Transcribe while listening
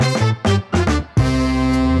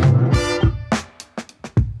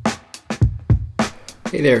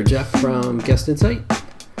Hey there, Jeff from Guest Insight.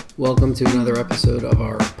 Welcome to another episode of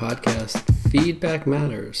our podcast, Feedback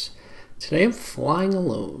Matters. Today I'm flying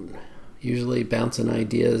alone, usually bouncing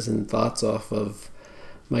ideas and thoughts off of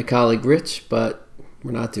my colleague Rich, but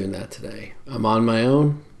we're not doing that today. I'm on my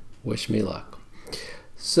own. Wish me luck.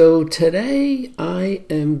 So today I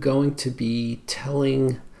am going to be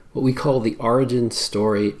telling what we call the origin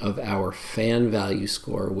story of our fan value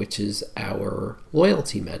score, which is our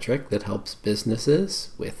loyalty metric that helps businesses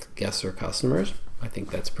with guests or customers. I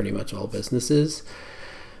think that's pretty much all businesses.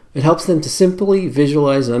 It helps them to simply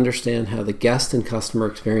visualize and understand how the guest and customer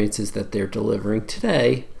experiences that they're delivering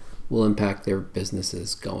today will impact their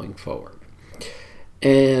businesses going forward.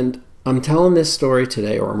 And I'm telling this story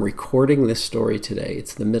today, or I'm recording this story today.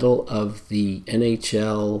 It's the middle of the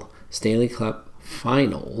NHL Stanley Cup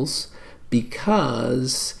Finals,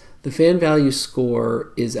 because the fan value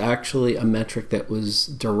score is actually a metric that was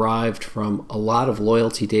derived from a lot of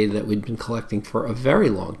loyalty data that we've been collecting for a very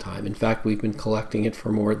long time. In fact, we've been collecting it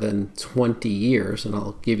for more than 20 years, and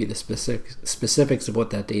I'll give you the specifics of what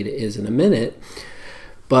that data is in a minute.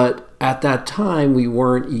 But at that time, we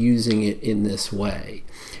weren't using it in this way.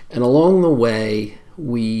 And along the way,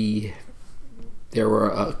 there were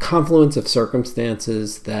a confluence of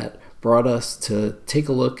circumstances that brought us to take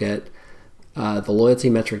a look at the loyalty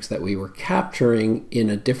metrics that we were capturing in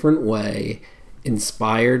a different way,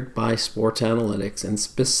 inspired by sports analytics, and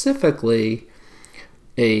specifically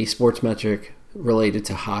a sports metric related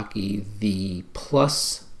to hockey, the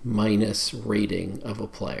plus-minus rating of a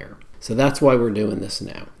player. So that's why we're doing this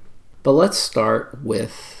now. But let's start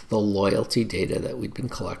with the loyalty data that we've been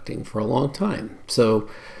collecting for a long time. So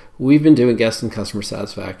we've been doing guest and customer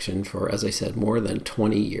satisfaction for, as I said, more than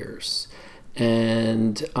 20 years.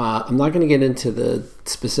 And I'm not going to get into the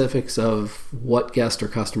specifics of what guest or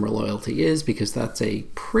customer loyalty is, because that's a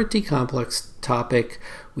pretty complex topic.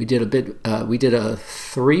 We did a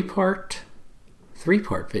three-part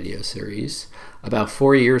video series about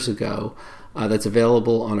 4 years ago that's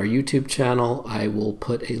available on our YouTube channel. I will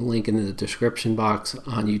put a link in the description box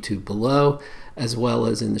on YouTube below, as well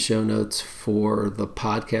as in the show notes for the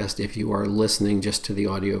podcast if you are listening just to the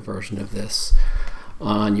audio version of this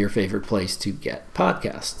on your favorite place to get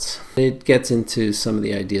podcasts. It gets into some of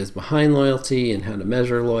the ideas behind loyalty and how to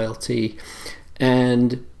measure loyalty.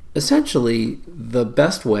 And essentially, the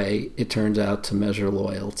best way, it turns out, to measure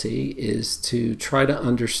loyalty is to try to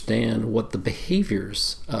understand what the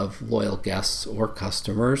behaviors of loyal guests or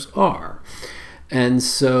customers are. And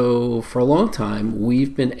so for a long time,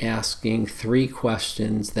 we've been asking 3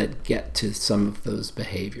 questions that get to some of those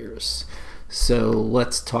behaviors. So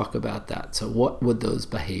let's talk about that. So what would those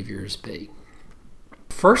behaviors be?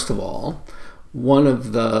 First of all, one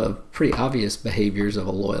of the pretty obvious behaviors of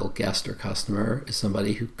a loyal guest or customer is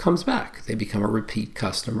somebody who comes back. They become a repeat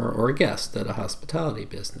customer or a guest at a hospitality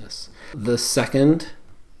business. The second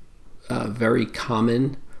very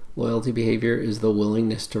common loyalty behavior is the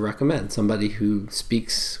willingness to recommend. Somebody who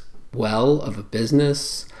speaks well of a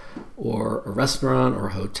business or a restaurant or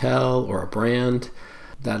a hotel or a brand.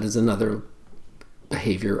 That is another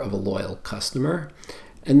behavior of a loyal customer.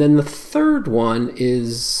 And then the third one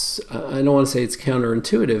is, I don't want to say it's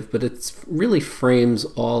counterintuitive, but it really frames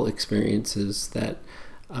all experiences that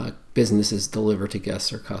businesses deliver to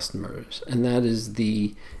guests or customers. And that is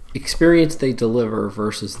the experience they deliver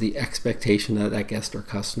versus the expectation that that guest or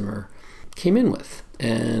customer came in with.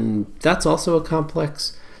 And that's also a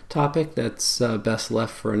complex topic that's best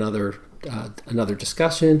left for another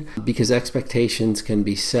discussion, because expectations can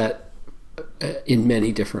be set in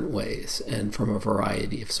many different ways and from a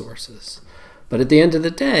variety of sources. But at the end of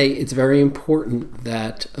the day, it's very important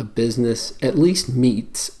that a business at least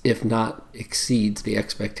meets, if not exceeds, the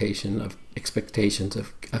expectations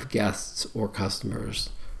of guests or customers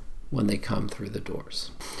when they come through the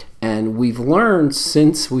doors. And we've learned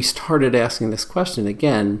since we started asking this question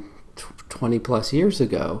again 20 plus years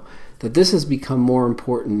ago that this has become more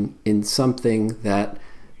important in something that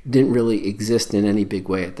didn't really exist in any big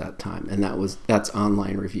way at that time, and that's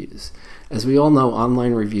online reviews. As we all know,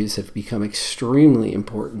 online reviews have become extremely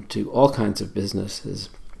important to all kinds of businesses,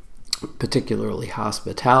 particularly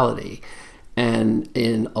hospitality. And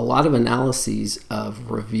in a lot of analyses of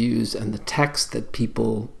reviews and the text that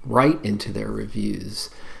people write into their reviews,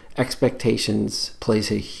 expectations plays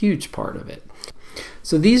a huge part of it.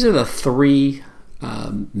 So these are the 3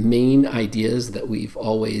 main ideas that we've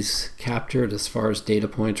always captured as far as data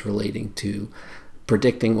points relating to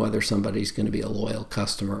predicting whether somebody's going to be a loyal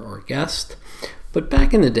customer or guest. But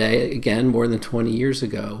back in the day, again, more than 20 years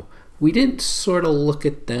ago, we didn't sort of look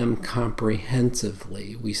at them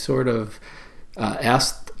comprehensively. We sort of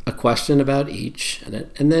asked a question about each,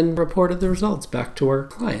 and then reported the results back to our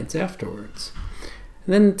clients afterwards.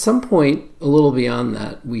 And then at some point, a little beyond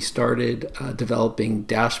that, we started developing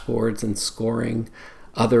dashboards and scoring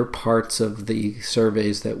other parts of the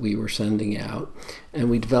surveys that we were sending out. And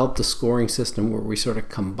we developed a scoring system where we sort of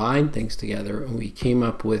combined things together, and we came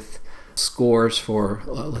up with scores for,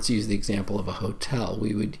 let's use the example of a hotel.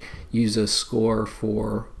 We would use a score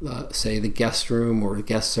for, say, the guest room or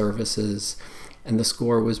guest services, and the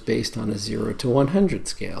score was based on a 0 to 100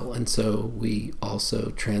 scale. And so we also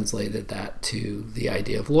translated that to the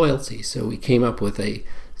idea of loyalty. So we came up with a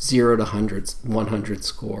 0 to 100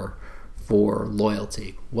 score for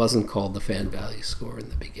loyalty. Wasn't called the fan value score in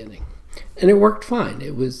the beginning. And it worked fine.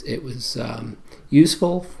 It was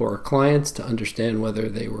useful for our clients to understand whether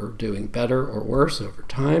they were doing better or worse over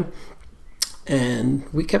time.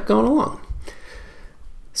 And we kept going along.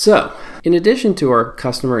 So, in addition to our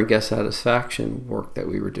customer and guest satisfaction work that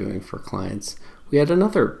we were doing for clients, we had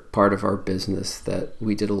another part of our business that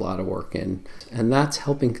we did a lot of work in, and that's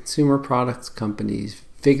helping consumer products companies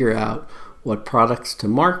figure out what products to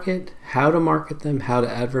market, how to market them, how to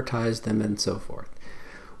advertise them, and so forth.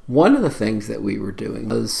 One of the things that we were doing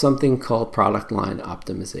was something called product line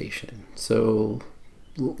optimization. So,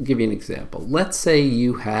 I'll give you an example. Let's say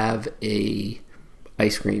you have a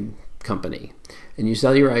ice cream company, and you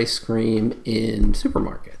sell your ice cream in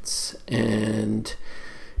supermarkets. And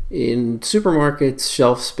in supermarkets,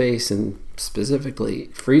 shelf space and specifically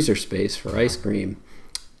freezer space for ice cream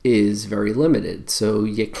is very limited. So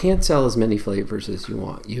you can't sell as many flavors as you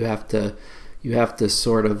want. You have to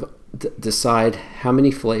sort of decide how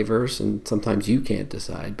many flavors, and sometimes you can't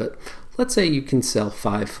decide, but let's say you can sell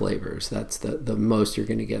 5 flavors. That's the most you're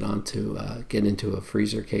going to get into a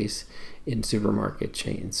freezer case in supermarket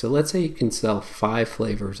chains. So let's say you can sell 5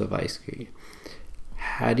 flavors of ice cream.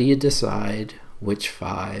 How do you decide which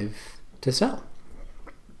 5 to sell?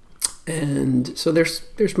 And so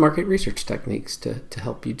there's market research techniques to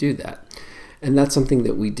help you do that. And that's something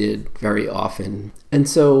that we did very often. And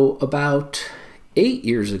so about 8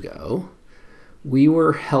 years ago, we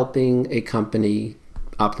were helping a company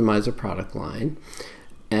optimize a product line.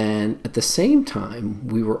 And at the same time,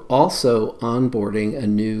 we were also onboarding a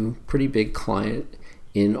new pretty big client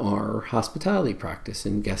in our hospitality practice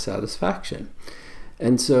in guest satisfaction.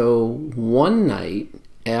 And so one night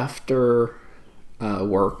after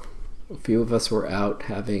work, a few of us were out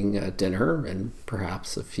having dinner and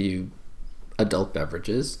perhaps a few adult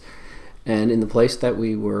beverages. And in the place that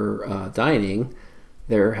we were dining,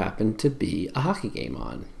 there happened to be a hockey game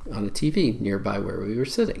on a TV nearby where we were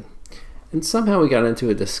sitting. And somehow we got into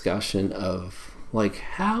a discussion of, like,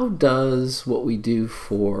 how does what we do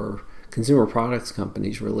for consumer products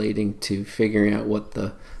companies relating to figuring out what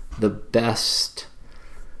the best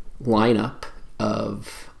lineup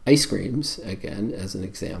of ice creams, again, as an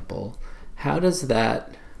example, how does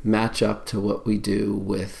that match up to what we do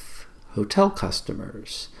with hotel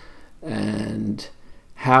customers? And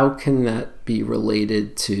how can that be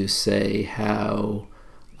related to, say, how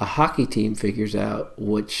a hockey team figures out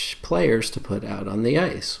which players to put out on the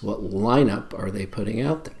ice? What lineup are they putting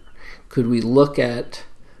out there? Could we look at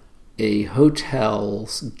a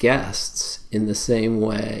hotel's guests in the same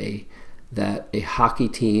way that a hockey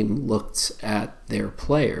team looks at their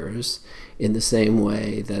players, in the same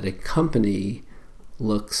way that a company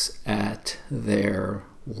looks at their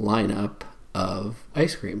lineup of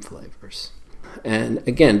ice cream flavors? And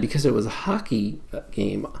again, because it was a hockey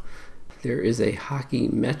game, there is a hockey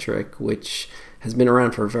metric which has been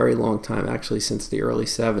around for a very long time, actually since the early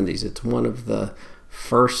 70s. It's one of the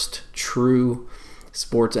first true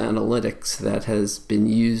sports analytics that has been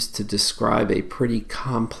used to describe a pretty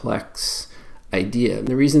complex idea. And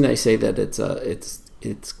the reason I say that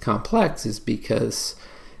it's complex is because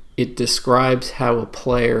it describes how a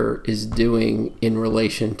player is doing in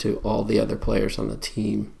relation to all the other players on the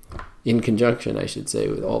team, in conjunction, I should say,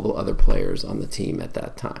 with all the other players on the team at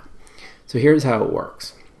that time. So here's how it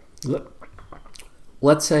works.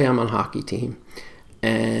 Let's say I'm on a hockey team,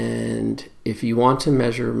 and if you want to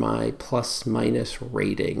measure my plus-minus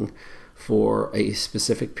rating for a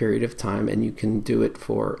specific period of time, and you can do it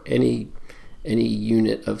for any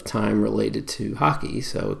unit of time related to hockey,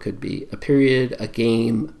 so it could be a period, a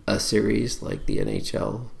game, a series like the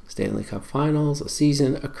NHL Stanley Cup Finals, a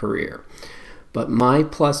season, a career. But my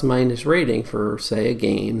plus-minus rating for, say, a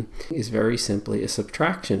game is very simply a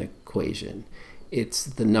subtraction equation. It's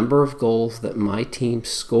the number of goals that my team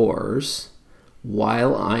scores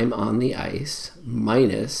while I'm on the ice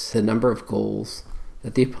minus the number of goals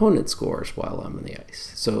that the opponent scores while I'm on the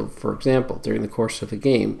ice. So, for example, during the course of a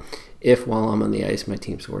game, if while I'm on the ice my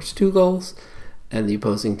team scores 2 goals and the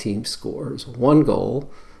opposing team scores 1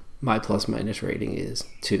 goal, my plus minus rating is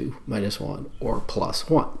 2, -1, or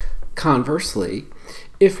 +1. Conversely,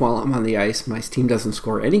 if while I'm on the ice, my team doesn't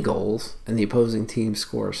score any goals and the opposing team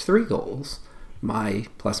scores 3 goals, my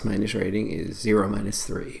plus minus rating is 0,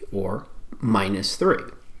 -3, or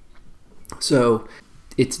 -3. So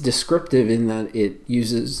it's descriptive in that it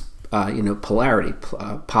uses polarity,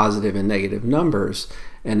 positive and negative numbers,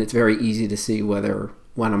 and it's very easy to see whether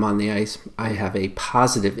when I'm on the ice I have a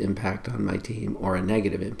positive impact on my team or a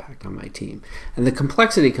negative impact on my team. And the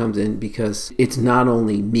complexity comes in because it's not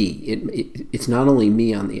only me. It's not only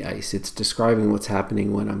me on the ice. It's describing what's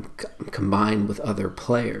happening when I'm combined with other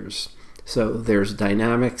players. So there's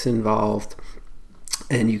dynamics involved,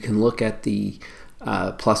 and you can look at the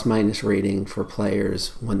plus minus rating for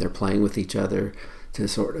players when they're playing with each other to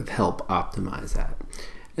sort of help optimize that.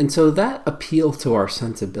 And so that appealed to our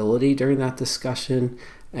sensibility during that discussion,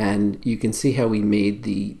 and you can see how we made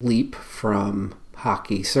the leap from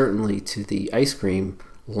hockey certainly to the ice cream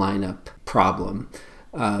lineup problem.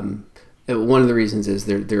 One of the reasons is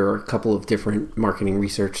there are a couple of different marketing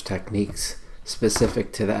research techniques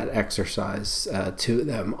specific to that exercise. Two of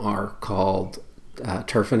them are called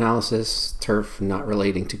turf analysis, turf not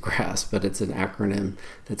relating to grass, but it's an acronym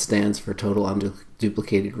that stands for total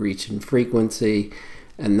unduplicated reach and frequency,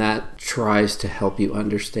 and that tries to help you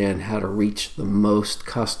understand how to reach the most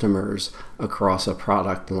customers across a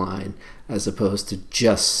product line as opposed to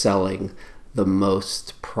just selling the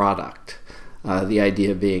most product. The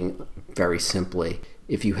idea being, very simply,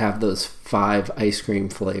 if you have those 5 ice cream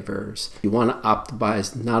flavors, you want to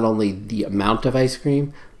optimize not only the amount of ice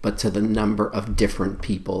cream, but to the number of different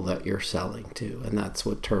people that you're selling to. And that's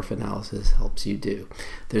what turf analysis helps you do.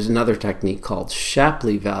 There's another technique called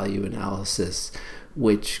Shapley value analysis,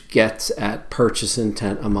 which gets at purchase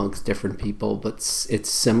intent amongst different people, but it's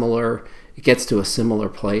similar. It gets to a similar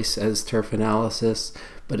place as turf analysis,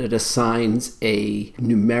 but it assigns a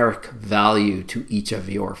numeric value to each of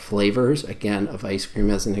your flavors, again, of ice cream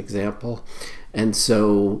as an example. And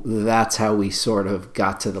so that's how we sort of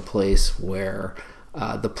got to the place where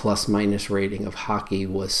the plus minus rating of hockey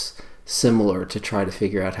was similar to try to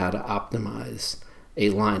figure out how to optimize a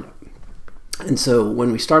lineup. And so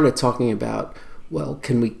when we started talking about, well,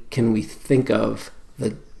 can we think of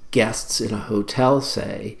the guests in a hotel,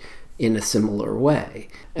 say, in a similar way?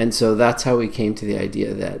 And so that's how we came to the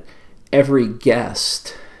idea that every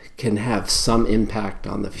guest can have some impact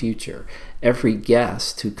on the future. Every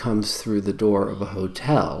guest who comes through the door of a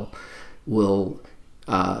hotel will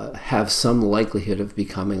have some likelihood of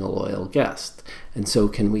becoming a loyal guest. And so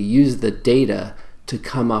can we use the data to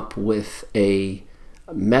come up with a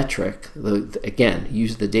metric, again,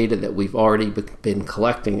 use the data that we've already been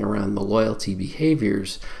collecting around the loyalty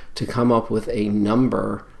behaviors to come up with a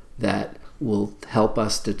number that will help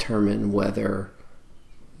us determine whether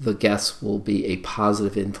the guests will be a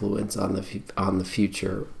positive influence on the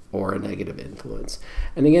future or a negative influence.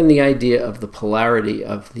 And again, the idea of the polarity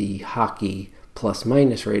of the hockey plus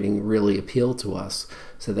minus rating really appealed to us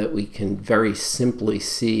so that we can very simply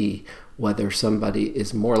see whether somebody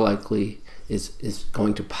is more likely is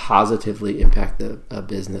going to positively impact a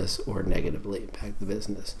business or negatively impact the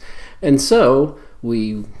business. And so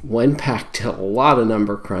we went back to a lot of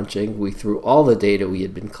number crunching. We threw all the data we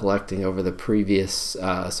had been collecting over the previous,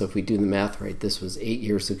 so if we do the math right, this was 8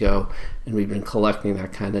 years ago, and we've been collecting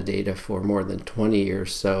that kind of data for more than 20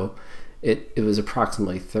 years. So it was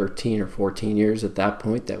approximately 13 or 14 years at that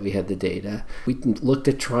point that we had the data. We looked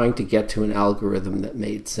at trying to get to an algorithm that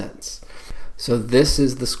made sense. So this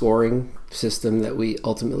is the scoring system that we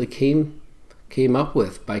ultimately came up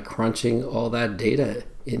with by crunching all that data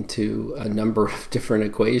into a number of different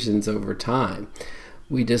equations over time.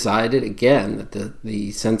 We decided again that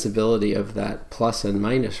the sensibility of that plus and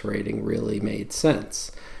minus rating really made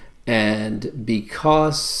sense. And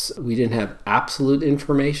because we didn't have absolute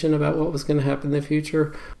information about what was going to happen in the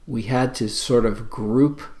future, we had to sort of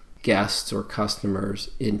group guests or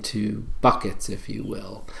customers into buckets, if you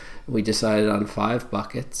will. We decided on 5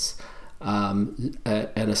 buckets and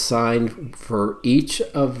assigned for each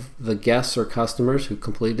of the guests or customers who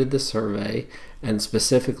completed the survey, and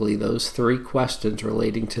specifically those 3 questions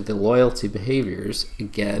relating to the loyalty behaviors.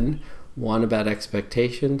 Again, 1 about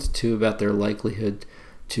expectations, 2 about their likelihood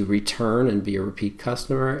to return and be a repeat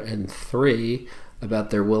customer, and 3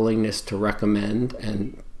 about their willingness to recommend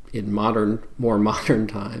and in more modern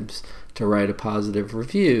times to write a positive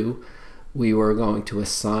review. We were going to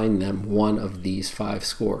assign them one of these 5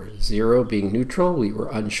 scores. 0 being neutral, we were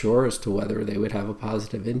unsure as to whether they would have a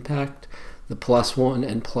positive impact. The +1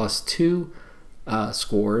 and +2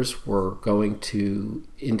 scores were going to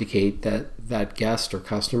indicate that that guest or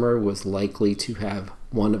customer was likely to have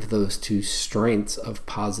one of those two strengths of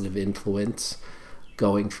positive influence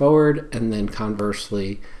going forward, and then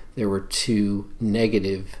conversely, there were two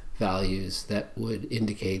negative values that would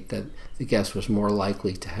indicate that the guest was more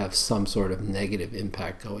likely to have some sort of negative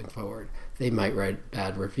impact going forward. They might write a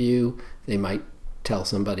bad review, they might tell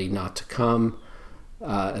somebody not to come,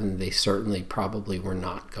 and they certainly probably were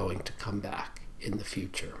not going to come back in the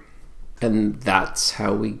future. And that's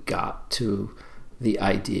how we got to the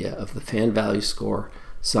idea of the fan value score,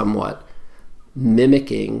 somewhat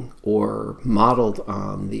mimicking or modeled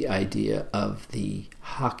on the idea of the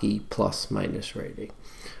hockey plus-minus rating.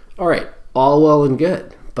 All right, all well and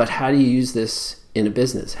good, but how do you use this in a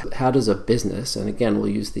business? How does a business, and again, we'll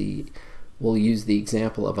use the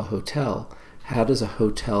example of a hotel, how does a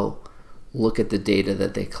hotel look at the data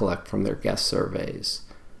that they collect from their guest surveys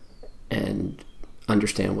and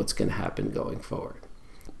understand what's going to happen going forward?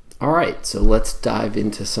 All right, so let's dive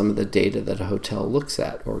into some of the data that a hotel looks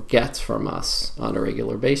at or gets from us on a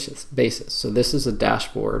regular basis. So this is a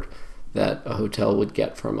dashboard that a hotel would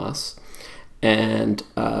get from us, and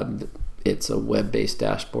it's a web-based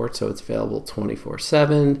dashboard, so it's available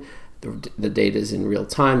 24/7. The data is in real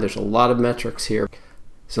time. There's a lot of metrics here.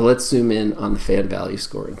 So let's zoom in on the fan value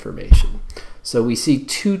score information. So we see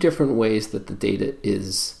two different ways that the data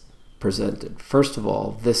is presented. First of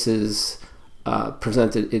all, this is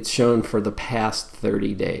presented, it's shown for the past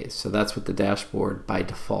 30 days. So that's what the dashboard by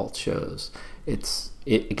default shows.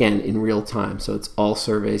 Again, in real time. So it's all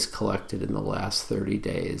surveys collected in the last 30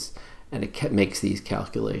 days, and it makes these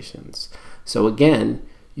calculations. So again,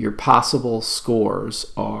 your possible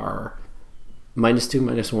scores are -2,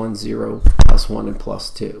 -1, 0, +1, and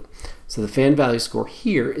 +2. So the fan value score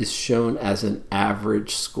here is shown as an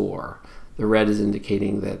average score. The red is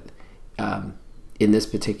indicating that in this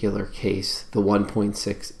particular case, the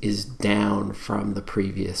 1.6 is down from the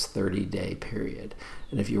previous 30-day period.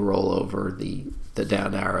 And if you roll over the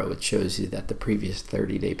down arrow, it shows you that the previous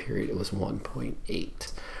 30-day period, it was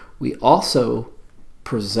 1.8. We also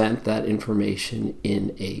present that information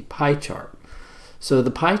in a pie chart. So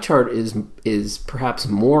the pie chart is perhaps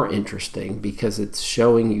more interesting because it's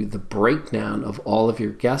showing you the breakdown of all of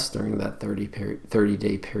your guests during that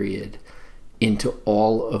 30-day period into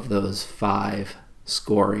all of those 5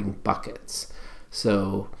 scoring buckets.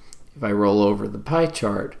 So if I roll over the pie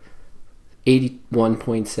chart,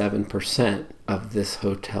 81.7% of this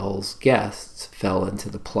hotel's guests fell into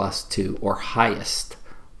the +2 or highest,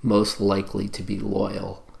 most likely to be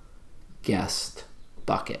loyal guest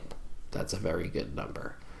bucket. That's a very good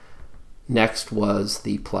number. Next was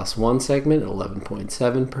the +1 segment at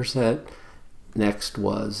 11.7%. Next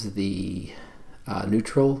was the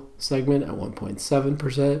neutral segment at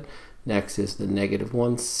 1.7%. Next is the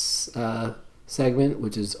 -1 segment,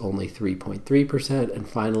 which is only 3.3%. And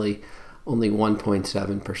finally, only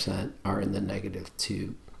 1.7% are in the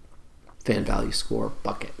 -2 fan value score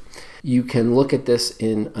bucket. You can look at this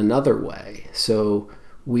in another way. So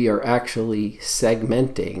we are actually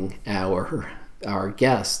segmenting our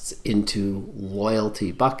guests into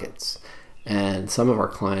loyalty buckets. And some of our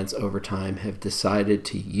clients over time have decided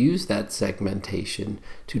to use that segmentation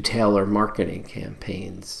to tailor marketing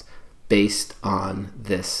campaigns based on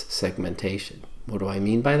this segmentation. What do I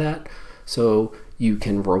mean by that? So you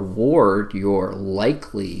can reward your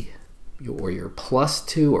likely or your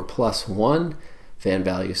 +2 or +1 fan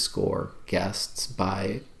value score guests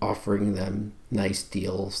by offering them nice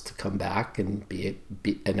deals to come back and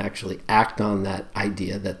and actually act on that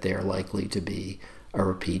idea that they're likely to be a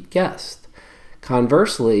repeat guest.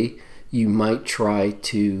 Conversely, you might try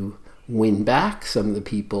to win back some of the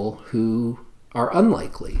people who are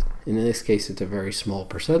unlikely. And in this case, it's a very small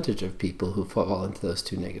percentage of people who fall into those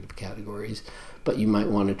two negative categories, but you might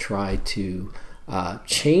want to try to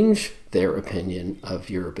change their opinion of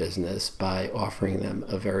your business by offering them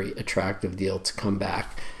a very attractive deal to come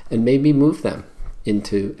back and maybe move them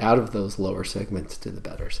out of those lower segments to the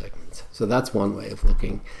better segments. So that's one way of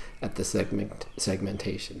looking at the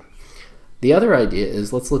segmentation. The other idea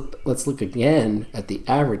is let's look again at the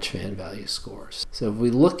average fan value scores. So if we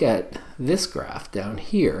look at this graph down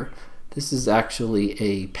here, this is actually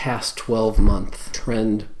a past 12-month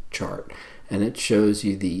trend chart, and it shows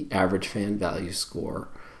you the average fan value score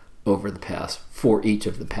for each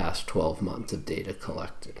of the past 12 months of data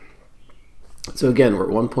collected. So again, we're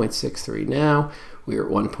at 1.63 now. We were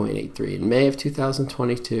at 1.83 in May of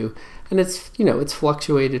 2022, and it's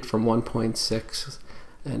fluctuated from 1.6.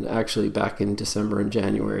 And actually, back in December and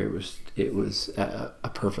January, it was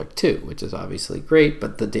a perfect 2, which is obviously great.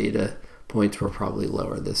 But the data points were probably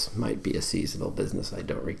lower. This might be a seasonal business, I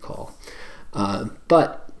don't recall.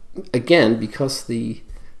 But again, because the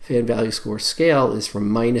fan value score scale is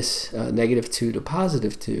from -2 to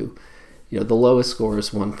 +2, the lowest score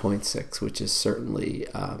is 1.6, which is certainly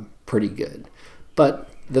pretty good. But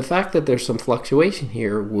the fact that there's some fluctuation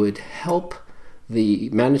here would help the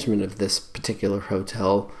management of this particular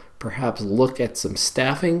hotel perhaps look at some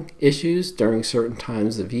staffing issues during certain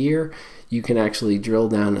times of year. You can actually drill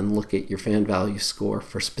down and look at your fan value score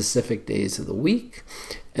for specific days of the week.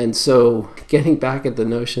 And so getting back at the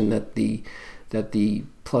notion that the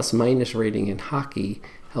plus-minus rating in hockey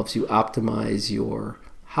helps you optimize your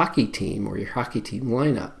hockey team or your hockey team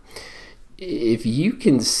lineup. If you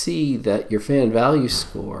can see that your fan value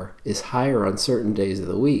score is higher on certain days of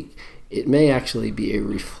the week, it may actually be a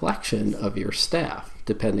reflection of your staff,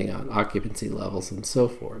 depending on occupancy levels and so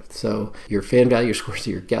forth. So your fan value scores to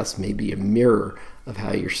your guests may be a mirror of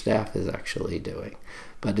how your staff is actually doing.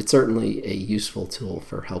 But it's certainly a useful tool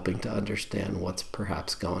for helping to understand what's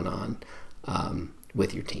perhaps going on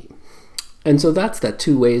with your team. And so that's the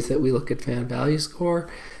two ways that we look at fan value score.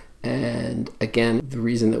 And again, the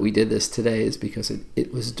reason that we did this today is because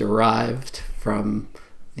it was derived from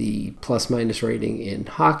the plus-minus rating in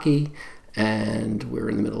hockey, and we're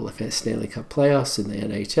in the middle of the Stanley Cup playoffs in the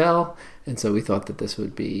NHL, and so we thought that this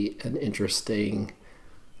would be an interesting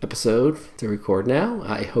episode to record now.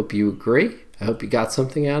 I hope you agree. I hope you got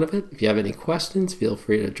something out of it. If you have any questions, feel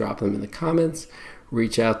free to drop them in the comments.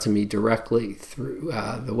 Reach out to me directly through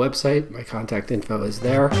the website. My contact info is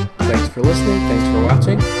there. Thanks for listening. Thanks for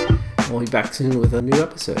watching. We'll be back soon with a new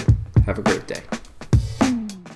episode. Have a great day.